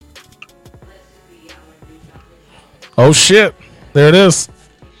Oh shit! There it is.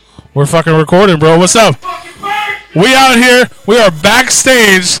 We're fucking recording, bro. What's up? We out here. We are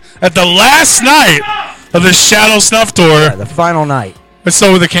backstage at the last night of the Shadow Snuff Tour. Yeah, the final night. It's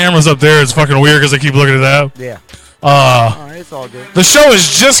so with the cameras up there, it's fucking weird because I keep looking at that. Yeah. Alright, it's all good. The show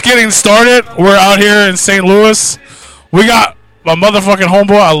is just getting started. We're out here in St. Louis. We got my motherfucking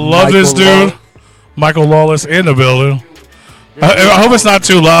homeboy. I love this dude. Michael Lawless in the building. I hope it's not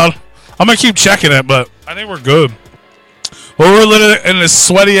too loud. I'm going to keep checking it, but I think we're good. Well, we're literally in this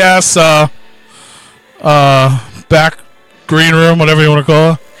sweaty-ass back green room, whatever you want to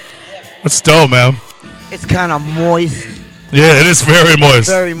call it. It's dope, man. It's kind of moist. Yeah, it is very moist.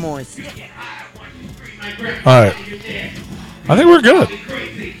 Very moist. All right. I think we're good.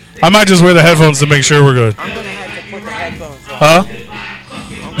 I might just wear the headphones to make sure we're good. I'm going to have to put the headphones on. Huh?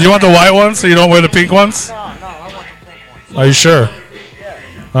 Do you want the white ones so you don't wear the pink ones? No, I want the pink ones. Are you sure? Yeah.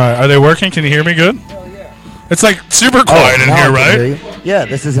 All right. Are they working? Can you hear me good? Hell yeah. It's like super quiet in now here, I can hear right? you. Yeah,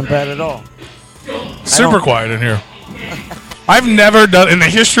 this isn't bad at all. Super quiet in here. I've never done, in the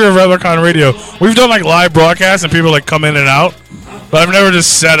history of Replicon Radio, we've done like live broadcasts and people like come in and out, but I've never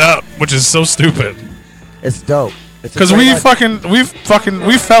just set up, which is so stupid. It's dope. Because we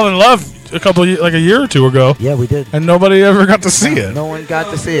fell in love a year or two ago. Yeah, we did. And nobody ever got to see it. No one got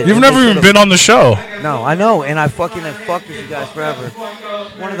to see it. You've never even been on the show. No, I know, and I fucking have fucked with you guys forever.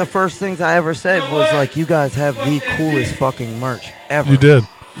 One of the first things I ever said was like, you guys have the coolest fucking merch ever. You did.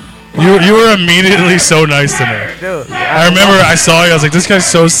 You were immediately so nice to me. Dude, I remember I saw you. I was like, this guy's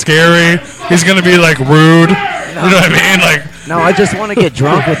so scary. He's gonna be like rude. You know what I mean? Like. No, I just want to get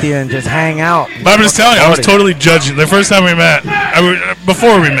drunk with you and just hang out. But I'm just telling you, I was totally judging. The first time we met,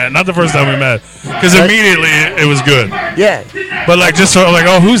 before we met, not the first time we met, because immediately it was good. Yeah. But like, just sort of like,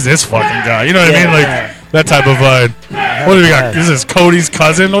 oh, who's this fucking guy? You know what I mean? Like that type of vibe. What do we got? This is Cody's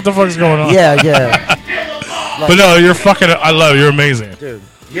cousin. What the fuck's going on? Yeah. But no, you're fucking. I love you. You're amazing. Dude,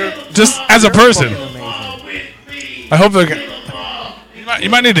 just as a person. Amazing. I hope you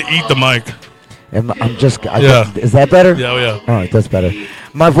might need to eat the mic. Is that better? Yeah. All right, that's better.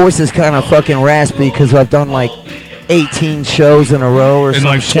 My voice is kind of fucking raspy because I've done like 18 shows in a row or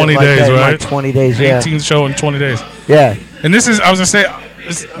something. In like 20 days, right? Like 20 days, yeah. 18 show in 20 days. Yeah. And this is, I was going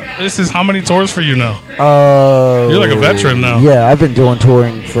to say, this is how many tours for you now? You're like a veteran now. Yeah, I've been doing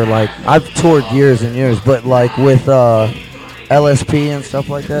touring for like, I've toured years and years, but like with LSP and stuff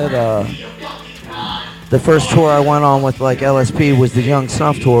like that, the first tour I went on with like LSP was the Young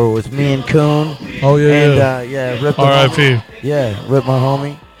Snuff tour with me and Coon. Oh yeah, and Rip R.I.P. Yeah, Rip my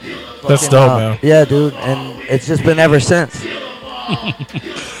homie. That's dope, man. Yeah, dude, and it's just been ever since.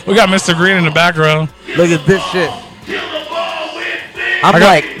 We got Mr. Green in the background. Look at this shit. I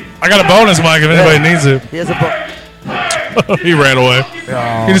got a bonus mic if anybody needs it. He has a he ran away.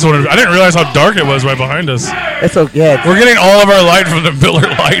 Oh. He just wanted. I didn't realize how dark it was right behind us. It's okay. We're getting all of our light from the Miller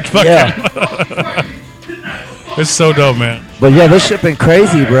light. Yeah. It's so dope, man. But yeah, this shit been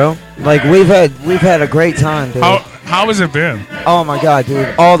crazy, bro. Like we've had a great time, dude. How has it been? Oh my god,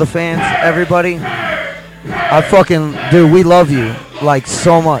 dude. All the fans, everybody. Dude, we love you like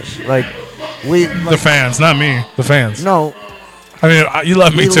so much. The fans, not me. The fans. No. I mean, you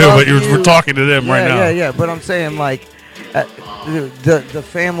love me too, but we're talking to them right now. Yeah. But I'm saying like, the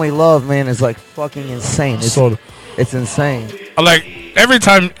family love, man, is like fucking insane. It's insane. Like every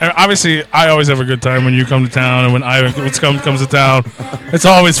time, obviously, I always have a good time when you come to town, and when Ivan comes to town, it's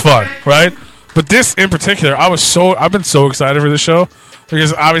always fun, right? But this in particular, I've been so excited for this show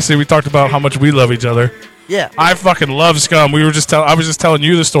because obviously we talked about how much we love each other. Yeah. I fucking love Scum. I was just telling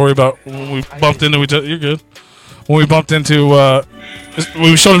you the story about when we bumped into each other. You're good. When we bumped into,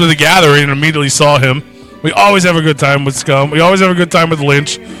 we showed up to the gathering and immediately saw him. We always have a good time with Scum. We always have a good time with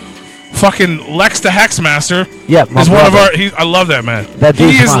Lynch. Fucking Lex the Hexmaster is one of our. I love that man.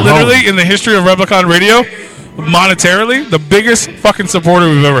 He is literally in the history of Replicon Radio, monetarily, the biggest fucking supporter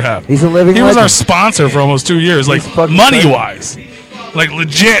we've ever had. He's a living legend. He was our sponsor for almost 2 years, like money wise, like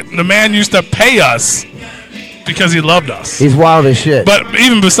legit. The man used to pay us because he loved us. He's wild as shit. But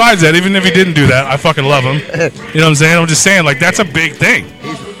even besides that, even if he didn't do that, I fucking love him. You know what I'm saying? I'm just saying, like that's a big thing.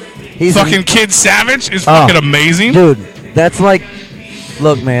 He's fucking Kid Savage is fucking amazing, dude. That's like.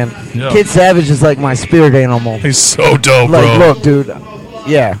 Look, man. Yeah. Kid Savage is like my spirit animal. He's so dope, bro. Look, dude.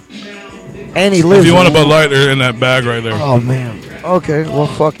 Yeah. And he lives. If you want a Bud Light, they're in that bag right there. Oh, man. Okay, well,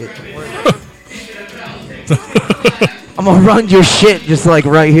 fuck it. I'm going to run your shit just like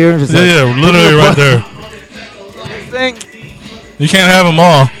right here. Just literally right there. You can't have them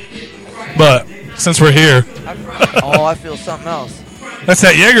all. But since we're here. I feel something else. That's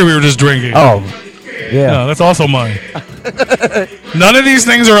that Jaeger we were just drinking. Oh. Yeah. No, that's also mine. None of these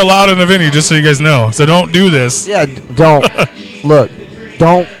things are allowed in the venue, just so you guys know. So don't do this. Yeah, don't. Look,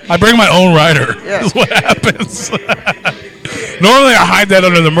 don't. I bring my own rider. Yeah. That's what happens. Normally I hide that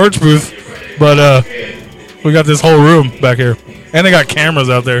under the merch booth, but we got this whole room back here. And they got cameras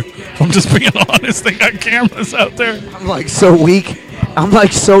out there. If I'm just being honest, they got cameras out there. I'm like so weak. I'm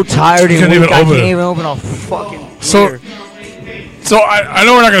like so tired and can't weak. even I open can't it. even open a fucking So, beer. so I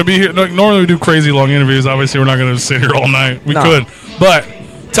know we're not going to be here. Like, normally we do crazy long interviews. Obviously, we're not going to sit here all night. We could. But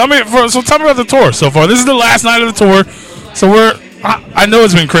tell me about the tour so far. This is the last night of the tour. So I know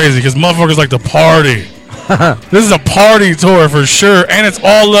it's been crazy because motherfuckers like to party. This is a party tour for sure. And it's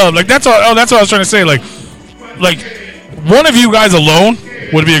all love. Like, that's all. Oh, that's what I was trying to say. Like one of you guys alone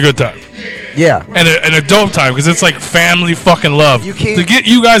would be a good time. Yeah. And a dope time because it's like family fucking love. You can't, to get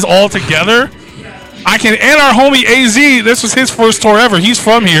you guys all together, and our homie AZ, this was his first tour ever. He's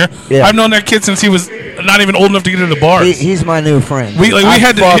from here. Yeah. I've known that kid since he was not even old enough to get into bars. He's my new friend.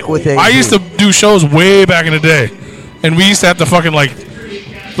 I used to do shows way back in the day, and we used to have to fucking like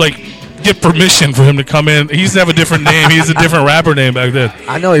get permission for him to come in. He used to have a different name. He used a different rapper name back then.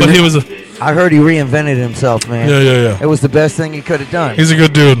 I know, I heard he reinvented himself, man. Yeah. It was the best thing he could have done. He's a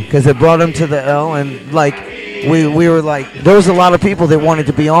good dude. Because it brought him to the L, and like we were like, there was a lot of people that wanted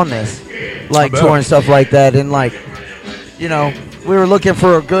to be on this, like tour and stuff like that, and like, you know, we were looking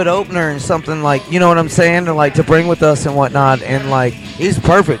for a good opener and something like, you know what I'm saying, and like to bring with us and whatnot, and like he's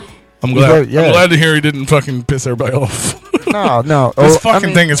perfect. I'm glad. I'm glad to hear he didn't fucking piss everybody off. No. This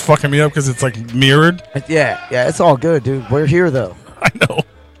fucking thing is fucking me up because it's like mirrored. Yeah, it's all good, dude. We're here though. I know.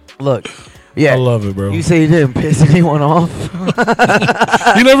 Look. Yeah, I love it, bro. You say you didn't piss anyone off?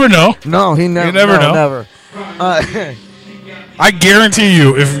 You never know. No, he never. You never know. Never. I guarantee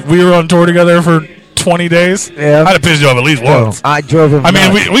you, if we were on tour together for 20 days, I'd have pissed you off at least once. I drove him. I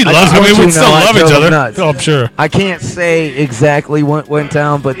mean, nuts. we still love each other. Oh, I'm sure. I can't say exactly what went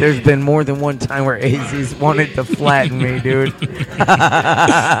down, but there's been more than one time where AZ's wanted to flatten me, dude.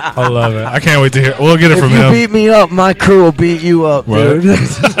 I love it. I can't wait to hear. We'll get it from him. If you beat me up, my crew will beat you up, dude.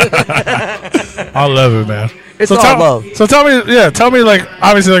 I love it, man. It's all love. So tell me, like,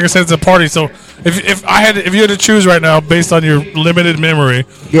 obviously, like I said, it's a party. So if you had to choose right now, based on your limited memory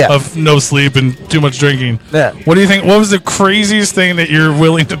of no sleep and too much drinking, what do you think? What was the craziest thing that you're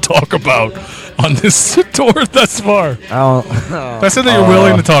willing to talk about on this tour thus far? That's something you're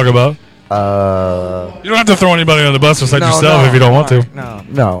willing to talk about. You don't have to throw anybody on the bus besides yourself if you don't want to.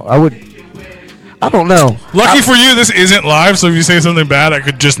 No, I would. I don't know. Lucky for you, this isn't live, so if you say something bad, I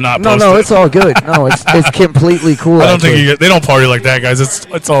could just not post it. No, it's all good. No, it's completely cool. I don't think they don't party like that, guys.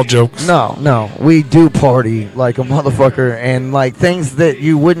 It's all jokes. No, we do party like a motherfucker, and like things that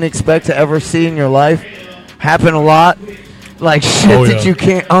you wouldn't expect to ever see in your life happen a lot. Like shit that you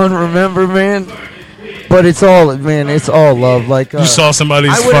can't unremember, man. But it's all love. Like you saw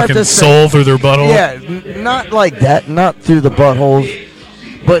somebody's fucking soul through their butthole. Yeah, not like that, not through the buttholes,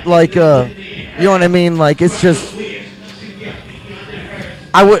 but like you know what I mean? Like it's just,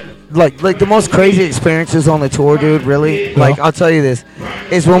 I would like the most crazy experiences on the tour, dude. Really, like I'll tell you this,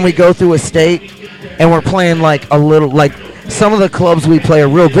 is when we go through a state and we're playing like a little, like some of the clubs we play are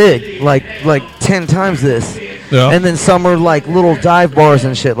real big, like 10 times this. Yeah. And then some are like little dive bars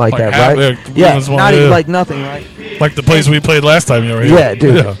and shit like that, right? Yeah, not even like nothing, right? Like the place we played last time you were here. Yeah,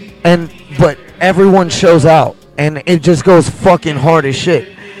 dude. Yeah. But everyone shows out, and it just goes fucking hard as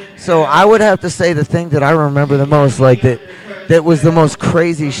shit. So I would have to say the thing that I remember the most, like that was the most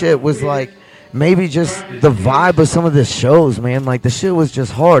crazy shit, was like maybe just the vibe of some of the shows, man. Like the shit was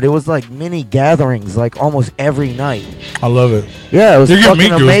just hard. It was like mini gatherings, like almost every night. I love it. Yeah, it was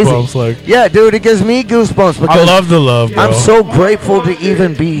fucking amazing. Like, yeah, dude, it gives me goosebumps because I love the love, bro. I'm so grateful to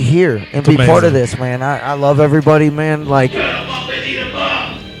even be here and be part of this, man. I love everybody, man. Like,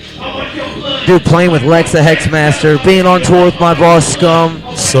 dude, playing with Lexa Hexmaster, being on tour with my boss Scum,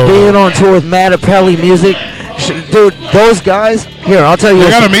 being on tour with Matt Apelli Music. Dude, those guys, here, I'll tell you.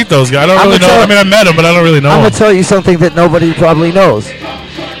 I gotta meet those guys. I don't really know. I mean, I met them, but I don't really know them. I'm gonna tell you something that nobody probably knows.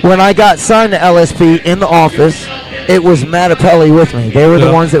 When I got signed to LSP in the office, it was Matt Apelli with me. They were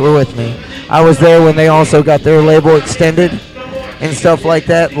the ones that were with me. I was there when they also got their label extended and stuff like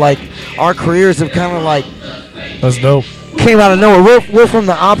that. Like, our careers have kind of like... That's dope. Came out of nowhere. We're from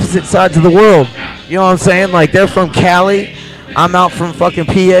the opposite sides of the world. You know what I'm saying? Like, they're from Cali. I'm out from fucking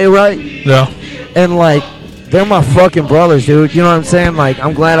PA, right? Yeah. And, like, they're my fucking brothers, dude. You know what I'm saying? Like,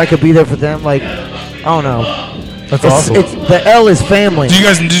 I'm glad I could be there for them. Like, I don't know. That's awesome. It's the L is family.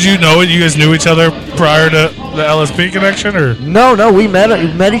 Did you know it? You guys knew each other prior to the LSP connection, or No, we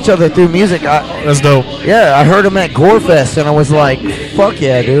met each other through music. that's dope. Yeah, I heard him at Gorefest, and I was like, fuck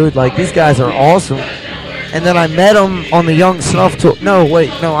yeah, dude. Like, these guys are awesome. And then I met him on the Young Snuff tour. No,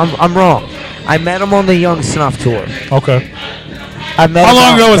 I'm wrong. I met him on the Young Snuff tour. Okay. I met How him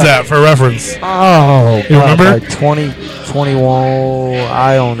long out ago was back- that, for reference? Oh, You remember? Like 2021,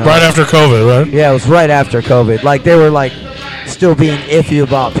 I don't know. Right after COVID, right? Yeah, it was right after COVID. Like, they were, like, still being iffy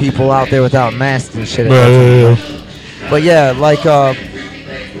about people out there without masks and shit. Yeah. But, yeah, like, I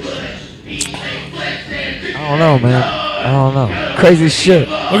don't know, man. I don't know. Crazy shit.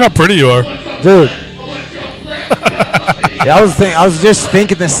 Look how pretty you are. Dude. Yeah, I was just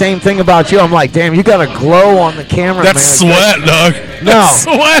thinking the same thing about you. I'm like, damn, you got a glow on the camera, That's man. sweat, dog. No. That's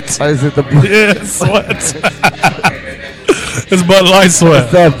sweat. What is it? Yeah, it's sweat. It's Bud Light sweat.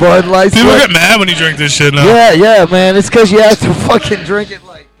 That Bud Light People sweat? get mad when you drink this shit now. Yeah, man. It's because you have to fucking drink it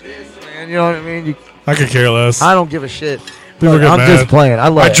like this, man. You know what I mean? I could care less. I don't give a shit. People Look, get I'm mad. just playing. I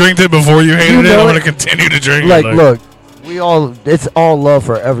love I it. drank it before you hated You it. know I'm it. going to continue to drink Like, it. look, it's all love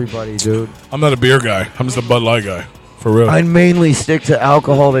for everybody, dude. I'm not a beer guy. I'm just a Bud Light guy. For real. I mainly stick to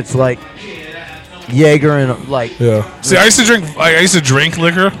alcohol that's like Jaeger and like. Yeah. See, I used to drink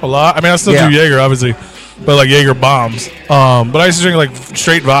liquor a lot. I mean, I still do Jaeger, obviously, but like Jaeger bombs. But I used to drink like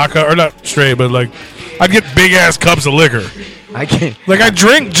straight vodka, or not straight, but like I'd get big ass cups of liquor. I can't. Like I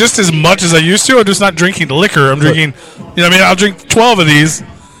drink just as much as I used to. I'm just not drinking liquor. I'm drinking. You know what I mean? I'll drink 12 of these,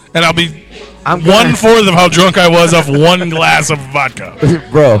 and I'll be 1/4 of how drunk I was off one glass of vodka.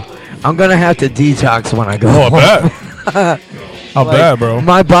 Bro, I'm gonna have to detox when I go. Oh, I home. bet. How bad, bro?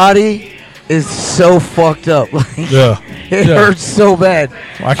 My body is so fucked up. Like, Yeah. it hurts so bad.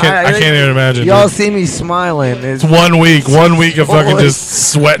 I can't even imagine. Y'all Dude. see me smiling. It's 1 week. 1 week of fucking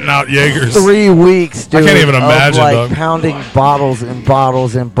just sweating out Jaegers. 3 weeks, dude. I can't even imagine, of, like, dog. pounding bottles and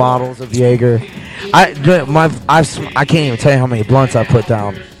bottles and bottles of Jaeger. I can't even tell you how many blunts I put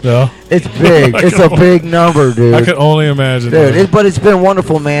down. Yeah. It's big. It's a big number, dude. I can only imagine. Dude, but it's been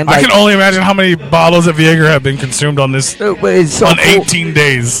wonderful, man. I Like, can only imagine how many bottles of Jaeger have been consumed on this dude, but it's so on cool. 18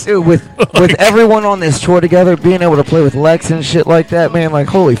 days. Dude, with everyone on this tour together, being able to play with Lex and shit like that, man, like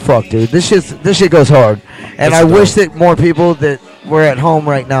holy fuck, dude, this shit goes hard. And I wish that more people that were at home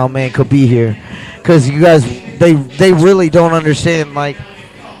right now, man, could be here, because you guys, they really don't understand. Like,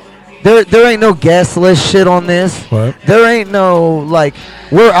 there ain't no guest list shit on this. What? There ain't no like,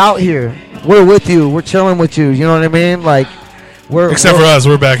 we're out here, we're with you, we're chilling with you. You know what I mean? Like, Except for us,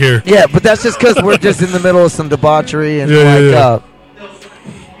 we're back here. Yeah, but that's just because we're just in the middle of some debauchery and I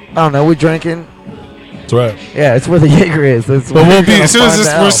don't know, we're drinking. That's right. Yeah, it's where the Jaeger is. But we'll be, as soon as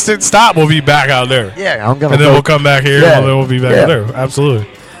we're stop, we'll be back out there. Yeah, I'm gonna. And then we'll come back here, and then we'll be back there. Absolutely.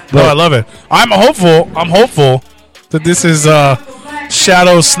 No, I love it. I'm hopeful that this is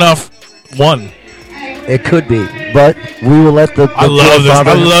Shadow Snuff 1. It could be, but we will let the. I love this.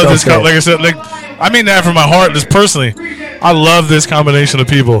 I love this. Like I said, like I mean that from my heart, just personally. I love this combination of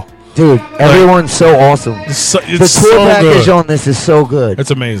people. Dude, everyone's so awesome. It's the tour package on this is so good.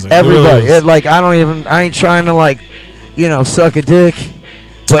 It's amazing. Everybody, I ain't trying to like, suck a dick,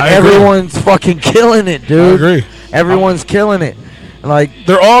 but everyone's fucking killing it, dude. I agree. Everyone's killing it. Like,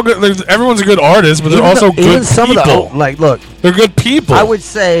 they're all good. Everyone's a good artist, but they're also good people. Look, they're good people. I would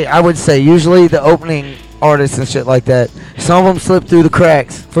say usually the opening artists and shit like that, some of them slip through the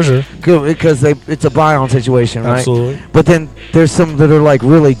cracks for sure, because it's a buy-on situation, right? Absolutely. But then there's some that are like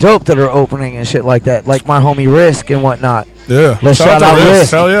really dope that are opening and shit like that, like my homie Risk and whatnot. Yeah, let's shout out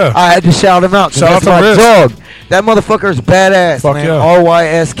Risk. Hell yeah! I had to shout him out. Shout out to my Risk. dog. That motherfucker's badass, Fuck man. Yeah.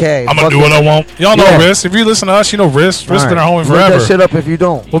 RYSK. I'm gonna do what I want. Y'all know Risk. If you listen to us, you know Risk. Risk's been our homie forever. Look that shit up if you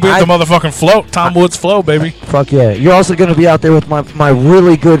don't. We'll be at the motherfucking float. Tom Woods float, baby. Fuck yeah. You're also gonna be out there with my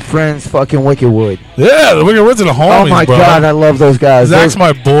really good friends, fucking Wicked Wood. Yeah, the Wicked Woods are the homies, oh my bro. God, I love those guys. Zach's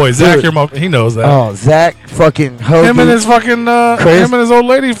my boy. Zach, he knows that. Oh, Zach, fucking Hogan. Him and his fucking him and his old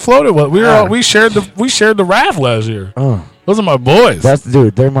lady floated. We shared the raft last year. Those are my boys.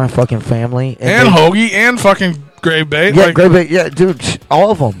 They're my fucking family. And Hoagie and fucking Grave Bait. Yeah, Grave Bait. Yeah, dude,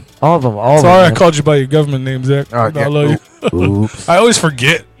 all of them. Sorry, I called you by your government name, Zach. Right, I love you. Oops. I always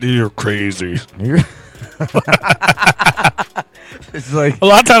forget. You're crazy. It's like a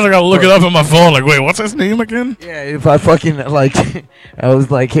lot of times I gotta look it up on my phone. Like, wait, what's his name again? Yeah, if I fucking I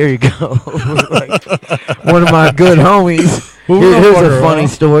was like, here you go. Like, one of my good homies. Here's a funny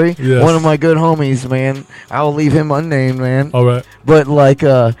story. Yes. One of my good homies, man. I'll leave him unnamed, man. All right. But like,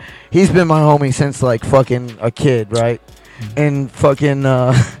 he's been my homie since like fucking a kid, right? And fucking,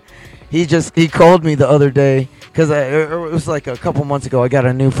 he called me the other day because it was like a couple months ago. I got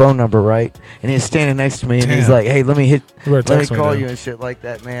a new phone number, right? And he's standing next to me, and he's like, "Hey, let me call you and shit like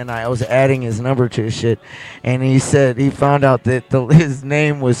that, man." I was adding his number to his shit, and he said he found out that his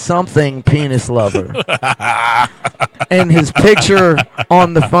name was something penis lover, and his picture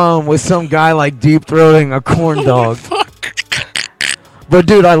on the phone was some guy like deep throating a corn dog. But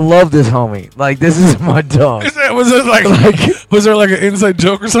dude, I love this homie. Like, this is my dog. Was there like an inside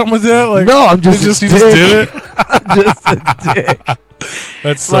joke or something with that? Like, no, I'm just you just did it. I'm just a dick.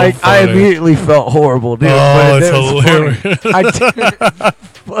 That's so like funny. I immediately felt horrible, dude. Oh, but it's hilarious. I did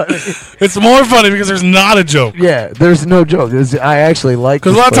funny. It's more funny because there's not a joke. Yeah, there's no joke. I actually like.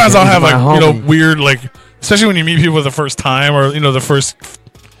 Because a lot of times I'll have like homie. weird like, especially when you meet people for the first time or the first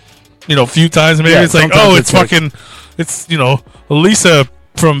few times maybe it's like it's fucking. It's, Lisa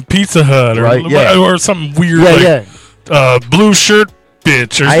from Pizza Hut or something weird blue shirt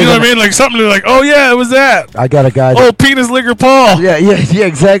bitch or you know what I mean? Like something like, oh yeah, it was that. I got a guy. Penis licker Paul. Yeah,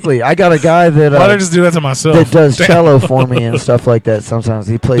 exactly. I got a guy that. Why did I just do that to myself? That does cello for me and stuff like that. Sometimes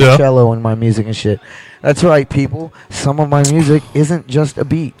he plays cello in my music and shit. That's right, people. Some of my music isn't just a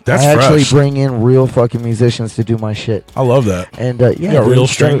beat. That's I actually fresh. bring in real fucking musicians to do my shit. I love that. And you got real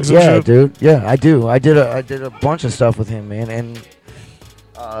strings. Yeah, dude. Yeah, I do. I did a bunch of stuff with him, man. And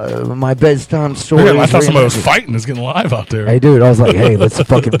my bedtime story. I thought somebody was fighting. It's getting live out there. Hey, dude. I was like, hey, let's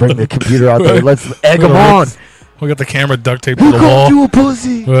fucking bring the computer out there. Let's egg him on. We got the camera duct taped to the wall. You a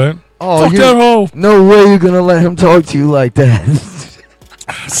pussy. Right. Oh, fuck that hoe. No way you're gonna let him talk to you like that.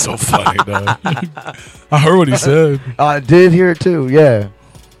 That's so funny, dog. I heard what he said. I did hear it too. Yeah.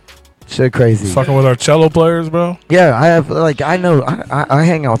 Shit, crazy. Fucking with our cello players, bro. Yeah, I have I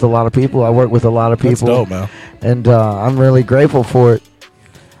hang out with a lot of people. I work with a lot of people. That's dope, man. And I'm really grateful for it.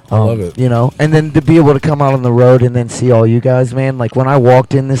 I love it. And then to be able to come out on the road and then see all you guys, man. Like when I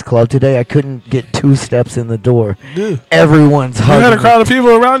walked in this club today, I couldn't get 2 steps in the door. Dude. Everyone's hugging. You had a crowd of people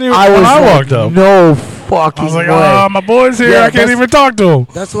around you when I walked up. No fucking I was like, way. my boy's here. Yeah, I can't even talk to him.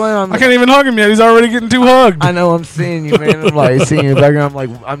 That's why I can't even hug him yet. He's already getting too hugged. I know. I'm seeing you, man. I'm like seeing you in the background. I'm like,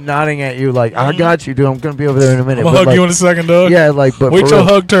 I'm nodding at you. Like, I got you, dude. I'm gonna be over there in a minute. I'll hug you in a second, dog. Yeah, like, but wait till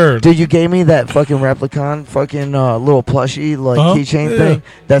hug turn. Dude, you gave me that fucking Replicon fucking little plushie keychain thing.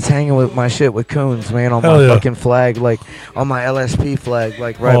 That's hanging with my shit with Coons, man, on my fucking flag, like on my LSP flag,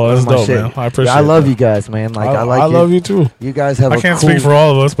 like right on my dope, shit. Man. I appreciate. I love you guys, man. Like I love you too. You guys have. I can't speak for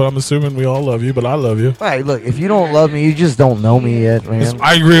all of us, but I'm assuming we all love you. But I love you. Hey, look, if you don't love me, you just don't know me yet, man.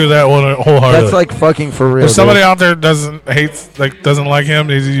 I agree with that one wholeheartedly. That's like fucking for real. If somebody out there doesn't like him,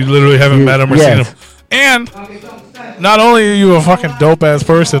 you literally haven't met him or seen him. And not only are you a fucking dope ass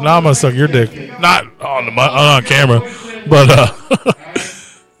person, now I'm gonna suck your dick. Not on camera, but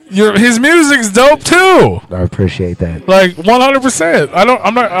his music's dope too. I appreciate that. Like 100%.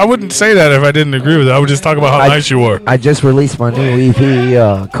 I wouldn't say that if I didn't agree with it. I would just talk about how nice you were. I just released my new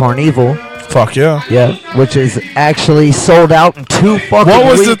EP, Carnival. Fuck yeah. Yeah, which is actually sold out in 2 fucking What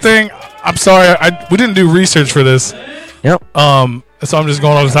was weeks. the thing? I'm sorry, we didn't do research for this. Yep. So I'm just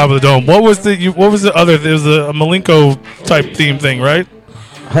going on the top of the dome. What was the other? There's a Malenko type theme thing, right?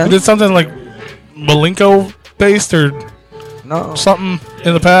 Huh? You did something like Malenko based or something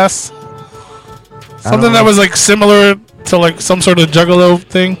in the past. Something that was like similar to like some sort of Juggalo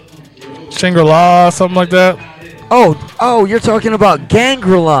thing, Shangri-La, something like that. Oh, you're talking about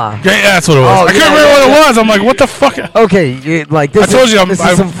Gangrela. Yeah, that's what it was. I couldn't remember what it was. I'm like, what the fuck? Okay, this I told you I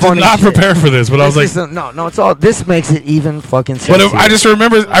did not prepared for this, but I was like, no, it's all. This makes it even fucking sexier. But I just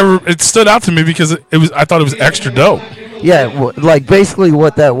remember, it stood out to me because I thought it was extra dope. Yeah, like basically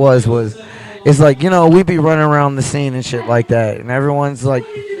what that was is like, we be running around the scene and shit like that, and everyone's like.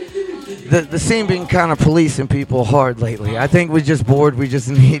 The scene been kind of policing people hard lately. I think we're just bored. We need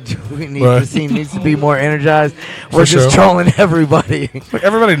the scene needs to be more energized. We're just trolling everybody. Like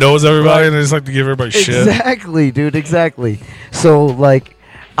everybody knows everybody, and they just like to give everybody shit. Exactly, dude. Exactly. So like,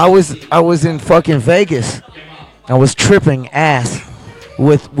 I was in fucking Vegas. I was tripping ass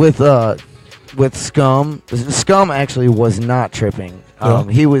with Scum. Scum actually was not tripping.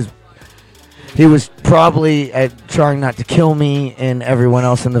 He was probably trying not to kill me and everyone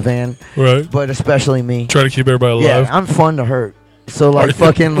else in the van. Right. But especially me. Try to keep everybody alive. Yeah, I'm fun to hurt. So like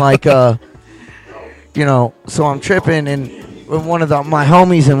fucking like so I'm tripping and one of my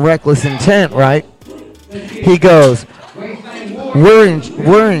homies in Reckless Intent, right? He goes, we're in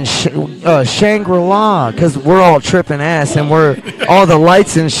Shangri-La because we're all tripping ass and we're all the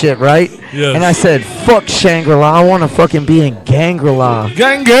lights and shit, right? Yes. And I said, fuck Shangri-La. I want to fucking be in Gangrela.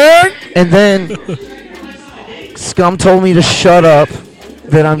 Gang gang. And then Scum told me to shut up,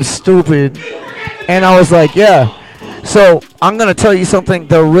 that I'm stupid. And I was like, yeah. So I'm gonna tell you something.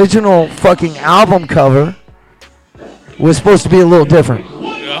 The original fucking album cover was supposed to be a little different.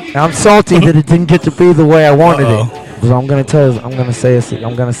 Yeah. And I'm salty that it didn't get to be the way I wanted Uh-oh. it. So I'm gonna tell you. I'm gonna say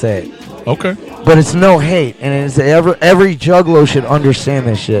it. Okay. But it's no hate, and it's every juggalo should understand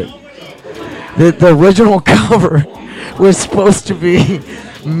this shit. The original cover was supposed to be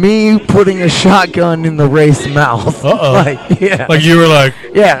me putting a shotgun in the Wraith's mouth. Uh-oh. Like you were like,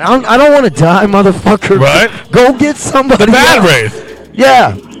 yeah, I don't want to die, motherfucker. Right? Go get somebody. the bad else. Wraith.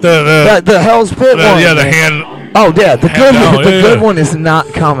 Yeah. The Hell's Pit one. yeah, the man. hand. Oh yeah, the hand good down, one. The yeah, good yeah. one is not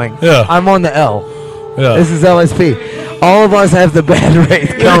coming. Yeah. I'm on the L. Yeah. This is LSP. All of us have the bad Wraith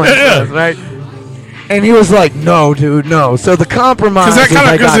coming, Yeah. right? And he was like, "No, dude, no." So the compromise is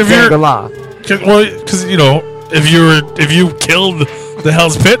I got Tangela. Because if you killed the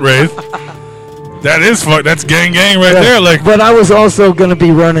Hell's Pit Wraith, that's gang right there. Like, but I was also gonna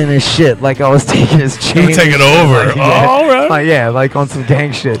be running his shit, like I was taking his chain. you take it over. Like, yeah. All right. Yeah, like on some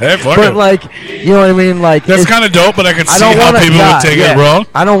gang shit. Hey, fuck but it. like, you know what I mean? Like That's kind of dope, but I can I see don't how wanna people die. would take Yeah. it wrong.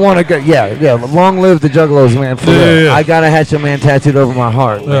 I don't want to go. Yeah. Long live the Juggalos, man. For real. Yeah. I got a Hatchet Man tattooed over my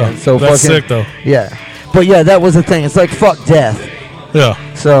heart, man. So that's fucking sick though. yeah. But yeah, that was the thing. It's like fuck death. Yeah.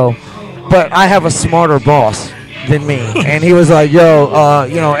 So, but I have a smarter boss than me, and he was like, "Yo,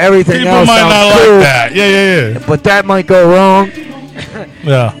 everything People else might sounds not cool, like that. Yeah. but that might go wrong."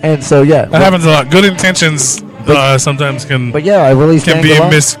 Yeah. And so yeah, That happens a lot. Good intentions sometimes can But yeah, I released be Tangela.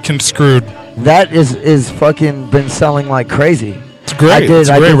 misconstrued. That is fucking been selling like crazy. It's great. It's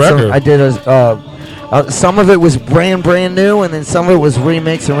a great record. Some of it was brand new, and then some of it was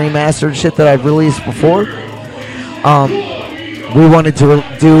remixed and remastered shit that I'd released before. We wanted to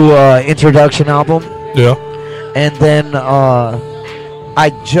do introduction album, Yeah. and then I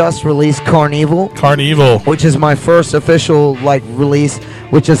just released Carnival, which is my first official like release,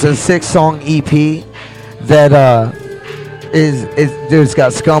 which is a 6-song EP that dude, it's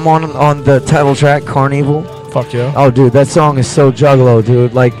got Scum on the title track, Carnival. Fuck yeah. Oh, dude, that song is so juggalo,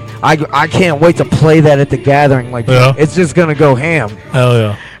 dude. Like, I can't wait to play that at the gathering. Like, Yeah. it's just gonna go ham. Hell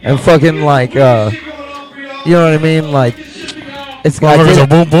yeah. And fucking like, you know what I mean? Like, it's Motherfuckers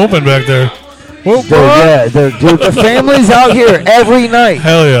are booming back there. Whoop, dude, yeah, dude, the family's out here every night.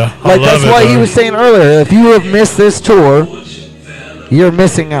 Hell yeah. I Like, love that's it, why bro. he was saying earlier, if you have missed this tour, you're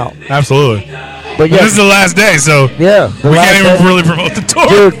missing out. Absolutely. But And yeah, this is the last day, so yeah, the we last can't even day- really promote the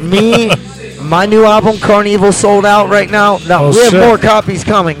tour. Dude, my new album Carnival sold out right now. Now Oh, we have shit. more copies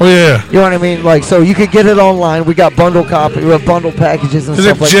coming. Oh yeah. You know what I mean? Like, so you could get it online. We got bundle copy, we have bundle packages and Because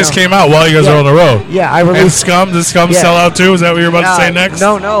stuff it like just that. came out while you guys Yeah. are on the road. Yeah, I And released. Scum, does Scum Yeah. sell out too? Is that what you're about to say next?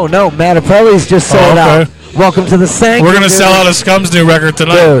 No. Matapelli's just sold okay. out. Welcome to the Sanctum. We're going to dude. sell out of Scum's new record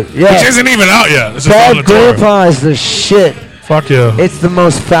tonight. Dude, yeah. Which isn't even out yet. It's just on the Bad tour. Grandpa is the shit. Fuck yeah. It's the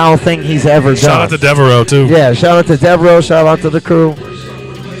most foul thing he's ever done. Shout out to Devereaux too. Yeah, shout out to Devereaux. Shout out to the crew.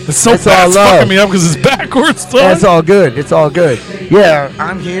 It's so It's bad. all It's love. fucking me up because it's backwards. Dog. That's all good. It's all good. Yeah,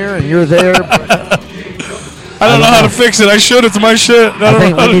 I'm here and you're there. I don't know how to fix it. I should. It's my shit. I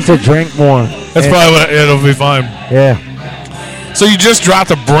think we need to drink more. That's probably what. Yeah, it'll be fine. Yeah. So you just dropped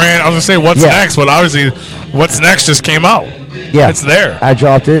a brand. I was gonna say what's Yeah. next, but obviously, what's next just came out. Yeah. It's there. I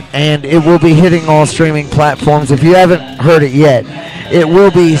dropped it, and it will be hitting all streaming platforms. If you haven't heard it yet, it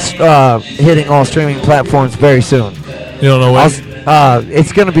will be hitting all streaming platforms very soon. You don't know what?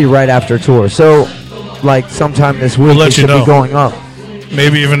 It's going to be right after tour. So, like, sometime this week, let it you should know. be going up.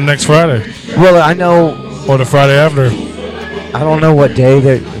 Maybe even next Friday Well, I know, or the Friday after. I don't know what day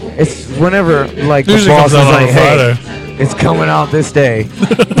that it's whenever, like, the Usually boss comes is out on like, a hey, Friday. it's coming out this day.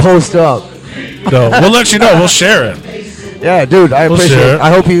 Post up. So we'll let you know. We'll share it. Yeah, dude, I We'll appreciate share it. it. I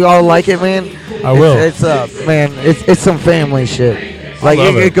hope you all like it, man. I will. It's man, it's some family shit. Like,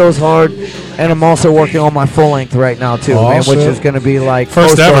 love it it. goes hard. And I'm also working on my full length right now, too, Oh, man, which shit. is going to be like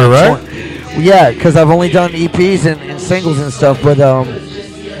First post ever, on right? Yeah, because I've only done EPs and singles and stuff, but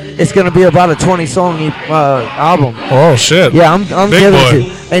it's going to be about a 20-song album. Oh shit. Yeah, I'm Big giving boy. it to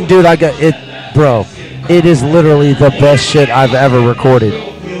you. And, dude, I got it, bro. It is literally the best shit I've ever recorded.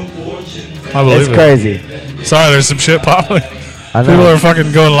 I believe It's it. crazy. Sorry, there's some shit popping. I People know. are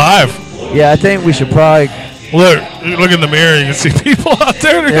fucking going live. Yeah, I think we should probably. Look in the mirror. You can see people out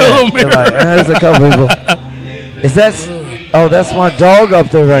there. They got a Yeah, little mirror. like, there's a couple people. Is that? Oh, that's my dog up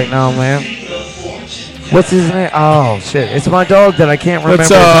there right now, man. What's his name? Oh shit! It's my dog that I can't remember. It's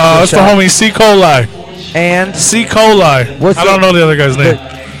his name. that's the homie C. Coli. And C. Coli. What's I don't know the other guy's name.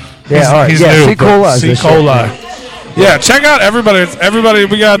 yeah, all right. He's Yeah, new. C. Coli. C. Coli. Yeah, check out everybody. It's everybody.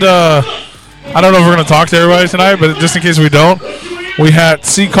 We got. I don't know if we're gonna talk to everybody tonight, but just in case we don't, we had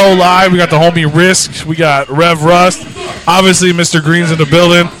C. Coli. We got the homie Risk. We got Rev Rust. Obviously, Mr. Green's in the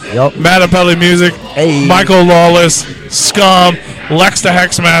building. Yep. Matapelli Music. Hey. Mikahl Lawless. Scum. Lex the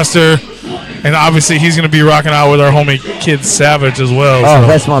Hexmaster. And obviously, he's going to be rocking out with our homie Kid Savage as well. Oh, so.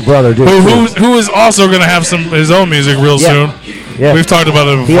 that's my brother, dude. Who is also going to have his own music real soon. Yeah. We've talked about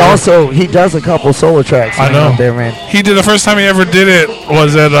it before. He does a couple solo tracks. I know. Out there, man. He did the first time he ever did it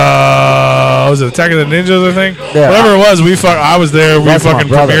was at Attack of the Ninjas, I think. Yeah. Whatever it was, I was there. We That's my fucking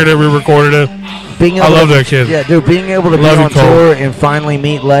brother. premiered it. We recorded it. I love that kid. Yeah, dude, being able to be on tour and finally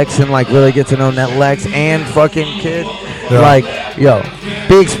meet Lex and like really get to know that Lex and fucking Kid, like, yo,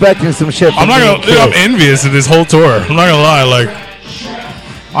 be expecting some shit. I'm not gonna. Dude, I'm envious of this whole tour. I'm not gonna lie. Like,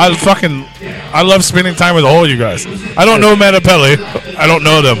 I love spending time with all you guys. I don't know Matapelli. I don't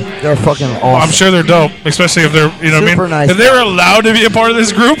know them. They're fucking awesome. I'm sure they're dope, especially if they're, you know what I mean? Nice if they're allowed to be a part of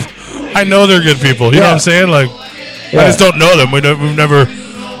this group, I know they're good people. You know what I'm saying? Like, I just don't know them. We've never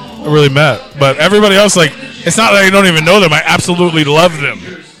really met. But everybody else, like, it's not that I don't even know them. I absolutely love them.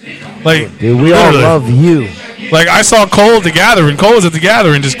 Like, dude, we all love you. Like, I saw Cole at the Gathering. Cole was at the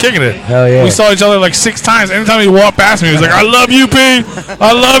Gathering just kicking it. Hell yeah. We saw each other like 6 times. Anytime he walked past me, he was like, I love you, P.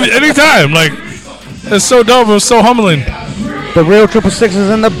 I love you. Anytime. Like, it's so dope. It was so humbling. The real 666 is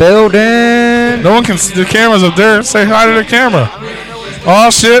in the building. No one can see the cameras up there. Say hi to the camera. Oh,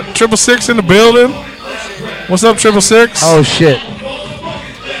 shit. 666 in the building. What's up, 666? Oh, shit.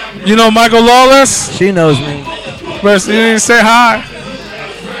 You know Mikahl Lawless? She knows me. But you need to say hi.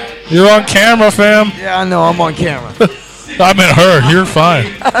 You're on camera, fam. Yeah, I know. I'm on camera. I meant her. You're fine.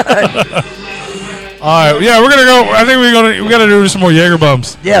 All right. Yeah, we're gonna go. I think we gotta do some more Jaeger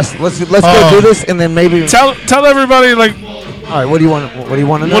bumps. Yes. Let's go do this, and then maybe tell everybody, like. All right. What do you want to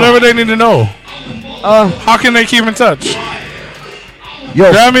know? Whatever they need to know. How can they keep in touch? Yo,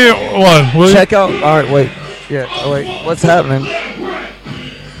 grab me one. Will check you? out. All right. Wait. Yeah. Oh, wait. What's happening?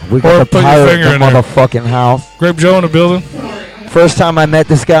 We Or got the put your pirate finger in in the there. motherfucking house. Grape Joe in the building. First time I met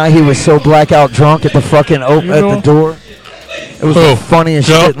this guy, he was so blackout drunk at the fucking at the door. It was the funniest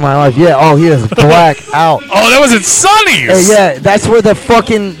shit in my life. Yeah. Oh, he is black out. Oh, that was at Sonny's. Yeah, that's where that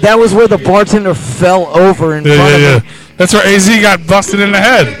was where the bartender fell over in front of me. That's where AZ got busted in the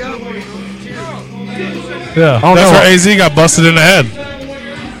head. Yeah. Oh, that's no. where AZ got busted in the head.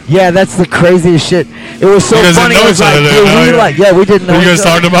 Yeah, that's the craziest shit. It was so funny. It was like, dude, we didn't know. You guys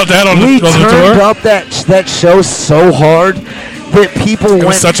talked about that on the tour? We turned up that show so hard that people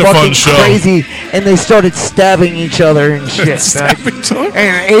went such a fucking fun show. crazy, and they started stabbing each other and shit. Stabbing each other?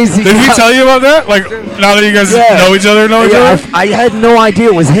 And AZ Did he tell you about that? Like, now that you guys know each other, I had no idea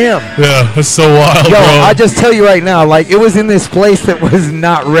it was him. Yeah, it's so wild, Yo, bro. I just tell you right now, like, it was in this place that was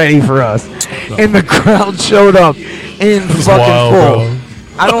not ready for us, and the crowd showed up in fucking wild, full. bro.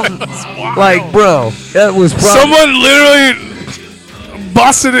 I don't like, bro. That was someone literally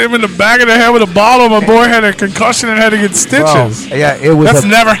busted him in the back of the head with a bottle. My boy had a concussion and had to get stitches. Bro, yeah, it was. That's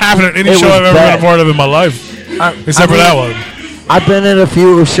never happened at any show I've ever been a part of in my life, except for that one. I've been in a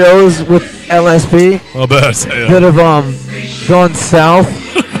few shows with LSP. I bet. Yeah. That have gone south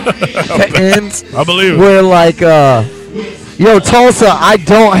to ends. I believe it. Where like, yo, Tulsa, I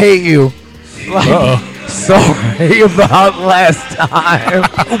don't hate you. Like, sorry about last time.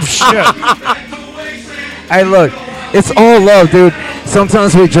 Oh shit! Hey, look, it's all love, dude.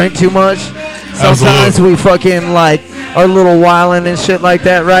 Sometimes we drink too much. Sometimes we fucking like are a little wildin' and shit like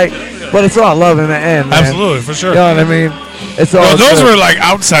that, right? But it's all love in the end, man. Absolutely, for sure. You know what I mean? It's all. Those good. were like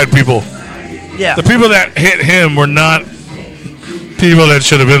outside people. Yeah. The people that hit him were not people that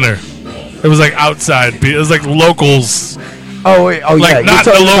should have been there. It was like outside people. It was like locals. Oh, wait, oh like yeah. not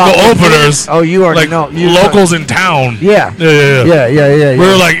the local openers. Oh, you are like locals in town. Yeah. Yeah.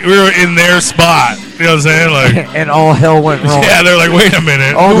 We were in their spot. You know what I'm saying? Like, and all hell went wrong. Yeah, they're like, wait a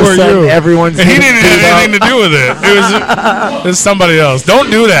minute. All who of a are sudden, you? everyone's. And he didn't have anything to do with it. It was somebody else. Don't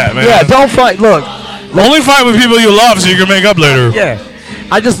do that, man. Yeah, don't fight. Look, only fight with people you love so you can make up later. Yeah.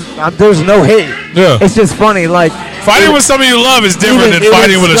 There's no hate. Yeah. It's just funny. Like, fighting with somebody you love is different than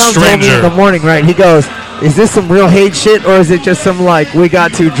fighting with a stranger. In the morning, right? He goes, is this some real hate shit, or is it just some like we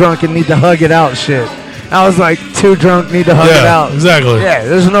got too drunk and need to hug it out shit? I was like, too drunk, need to hug it out. Exactly. Yeah,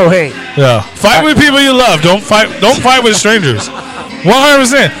 there's no hate. Yeah. Fight with people you love. Don't fight with strangers.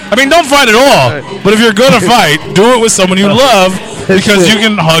 100%. I mean, don't fight at all. But if you're gonna fight, do it with someone you love because you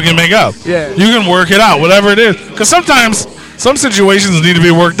can hug and make up. Yeah. You can work it out, whatever it is. Because sometimes some situations need to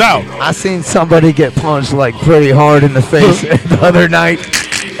be worked out. I seen somebody get punched like pretty hard in the face the other night.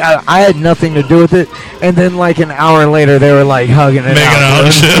 I had nothing to do with it, and then like an hour later, they were like hugging it out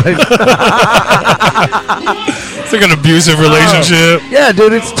and shit. It's like an abusive relationship. Yeah,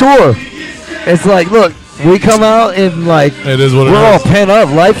 dude, it's tour. It's like, look, We come out and like It is what it we're all is. pent up.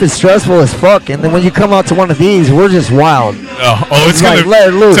 Life is stressful as fuck, and then when you come out to one of these, we're just wild. It's like, gonna let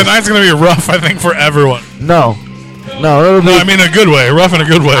it loose. tonight's gonna be rough. I think for everyone. No, it'll No, be. I mean a good way. Rough in a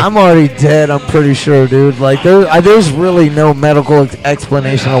good way. I'm already dead. I'm pretty sure, dude. Like there's really no medical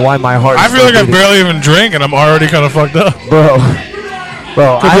explanation of why my heart. I feel like I barely even drink, and I'm already kind of fucked up. bro. I be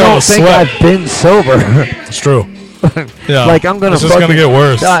all don't think sweat. I've been sober. It's true. Yeah. Like I'm gonna. It's just gonna get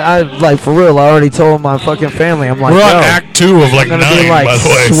worse. I like for real. I already told my fucking family. I'm like, We're on yo, Act 2 of like I'm 9, gonna be like by the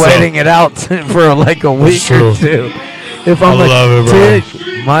way. sweating it out for like a week true. or two. If I'm I like, love it, bro.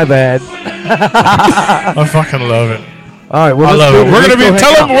 "Dude, my bad. I fucking love it. All right, well, I let's love do it. We're gonna Let's be. go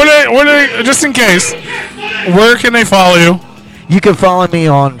Tell hang them out. where they just in case. Where can they follow you? You can follow me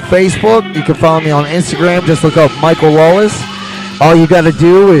on Facebook. You can follow me on Instagram. Just look up Mikahl Lawless. All you got to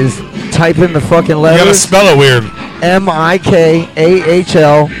do is type in the fucking You gotta letters spell it weird.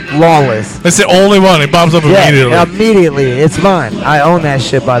 Mikahl Lawless. That's the only one. It pops up immediately. Yeah, immediately. It's mine. I own that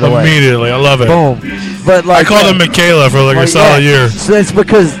shit, by the way. Immediately. I love it. Boom. But I like, called him Michaela for like a solid year. So that's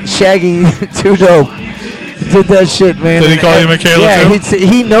because Shaggy Too Dope did that shit, man. Did he call you Michaela yeah, too?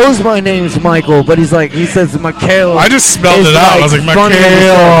 he knows my name's Michael, but he says Michaela. I just spelled it out. I was like, funny to say.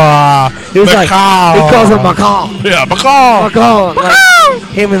 Michaela. He was like, Mikahl. he calls him Mikahl. Yeah, Mikahl. Mikahl. Like,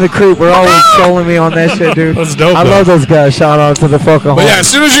 him and the creep were always trolling me on that shit, dude. That's dope, I though. love those guys. Shout out to the fucking But yeah, homies. as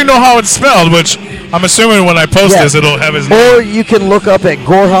soon as you know how it's spelled, which I'm assuming when I post Yeah. this, it'll have his name. Or you can look up at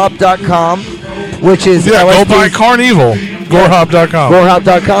gorehop.com, which is Yeah, go buy LSP's Carnival. Gorehop.com.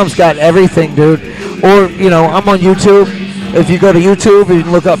 Gorehop.com's got everything, dude. Or, I'm on YouTube. If you go to YouTube, you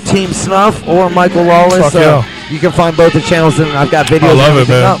can look up Team Snuff or Mikahl Lawless. Fuck yeah. You can find both the channels, and I've got videos I love and it,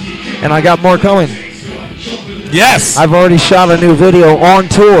 everything man. up. And I got more coming. Yes. I've already shot a new video on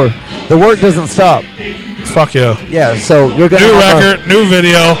tour. The work doesn't stop. Fuck yeah. Yeah, so you're going to New have record, new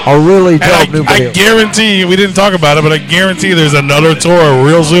video. a really And dope new I video. guarantee, we didn't talk about it, but I guarantee there's another tour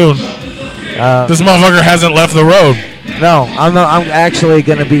real soon. This motherfucker hasn't left the road. No, I'm not. I'm actually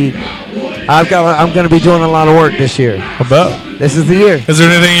going to be. I'm going to be doing a lot of work this year. I bet. This is the year. Is there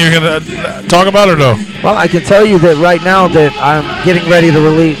anything you're going to talk about or no? Well, I can tell you that right now that I'm getting ready to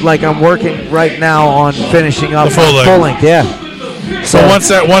release. Like I'm working right now on finishing up The full length. full length. Yeah. So once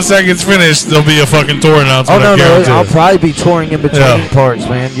that gets finished, there'll be a fucking tour Oh announcement. no, I guarantee I'll it. probably be touring in between Yeah. parts,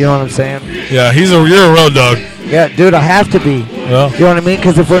 man. You know what I'm saying? Yeah, you're a road dog. Yeah, dude, I have to be. Yeah. You know what I mean?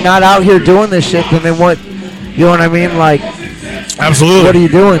 Because if we're not out here doing this shit, then what? You know what I mean? Like, Absolutely. what are you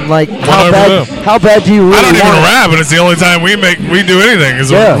doing? Like, how 100%. bad do you really I don't even want it? rap, and it's the only time we do anything is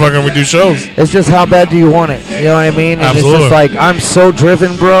Yeah. when fucking we do shows. It's just how bad do you want it? You know what I mean? And Absolutely. it's just like, I'm so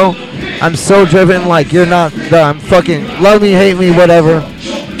driven, bro. I'm so driven, like, you're not, I'm fucking, love me, hate me, whatever.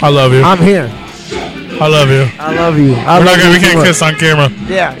 I love you. I'm here. I love you. I love you. We can't kiss on camera.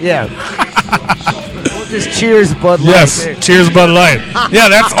 Yeah. We'll just cheers, Bud Light. Yes. there. Cheers, Bud Light. Yeah,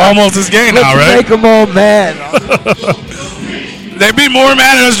 that's almost his game now, Let's right? make them all mad. They'd be more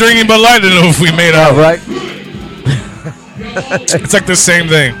mad at us drinking Bud Light than if we made out. Right? It's like the same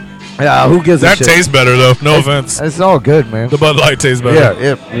thing. Yeah, who gives a That shit? tastes better, though. No offense. It's all good, man. The Bud Light tastes better.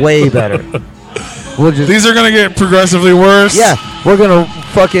 Yeah, way better. We'll just, These are going to get progressively worse. yeah, we're going to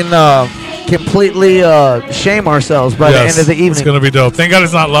fucking completely shame ourselves by the end of the evening. It's going to be dope. Thank God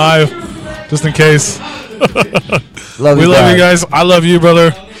it's not live, just in case. Love We you love you guys. guys. I love you,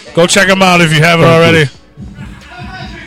 brother. Go check them out if you haven't Thank you. already.